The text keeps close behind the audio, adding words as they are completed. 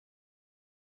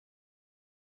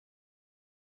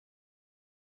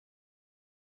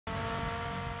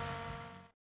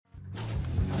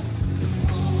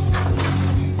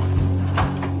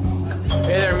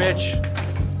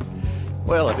bitch.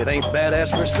 Well, if it ain't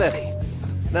Badass Vercetti.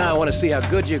 Now I want to see how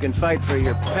good you can fight for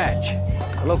your patch.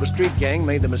 The local street gang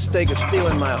made the mistake of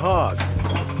stealing my hog.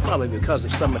 Probably because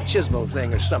of some machismo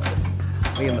thing or something.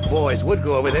 Me and the boys would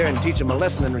go over there and teach them a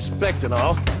lesson in respect and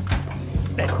all.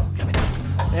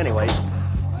 Anyways,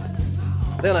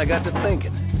 then I got to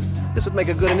thinking. This would make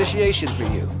a good initiation for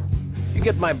you. You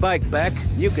get my bike back,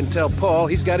 you can tell Paul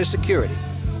he's got his security.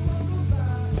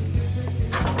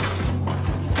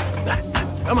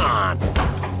 Come on!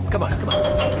 Come on, come on.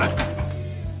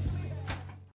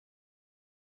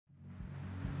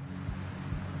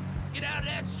 Get out of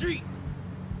that street!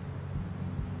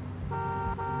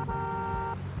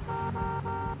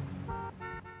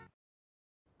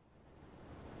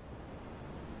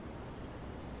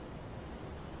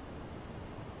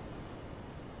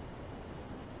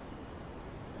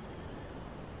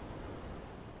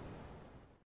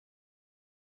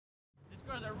 This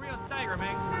girl's a real tiger,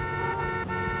 man.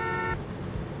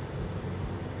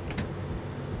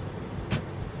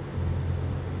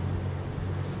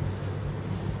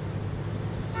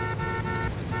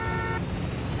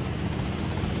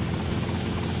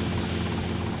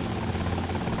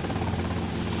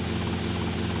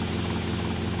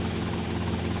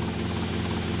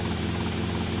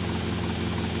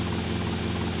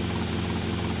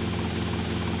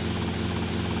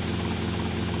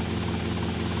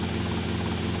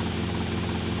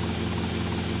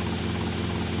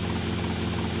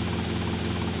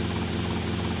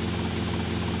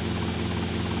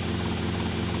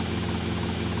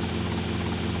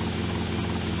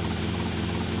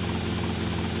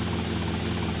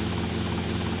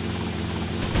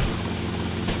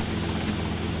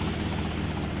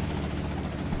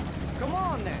 Come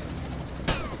on then.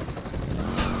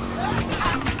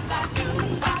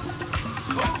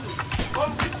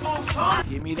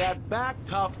 Give me that back,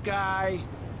 tough guy.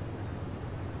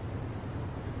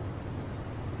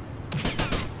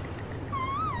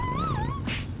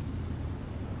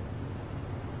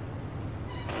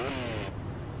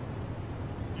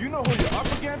 You know who you're up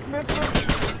against, mister?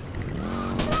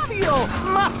 ¡Radio!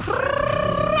 ¡Más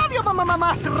radio!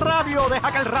 ¡Más radio!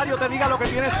 Deja que el radio te diga lo que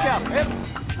tienes que hacer.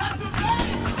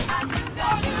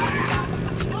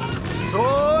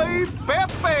 Soy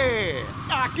Pepe,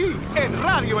 aquí en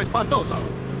Radio Espantosa.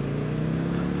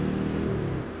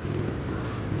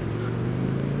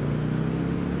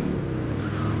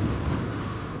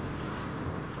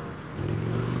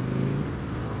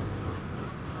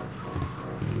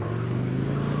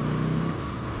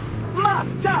 Más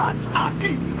jazz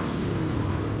aquí.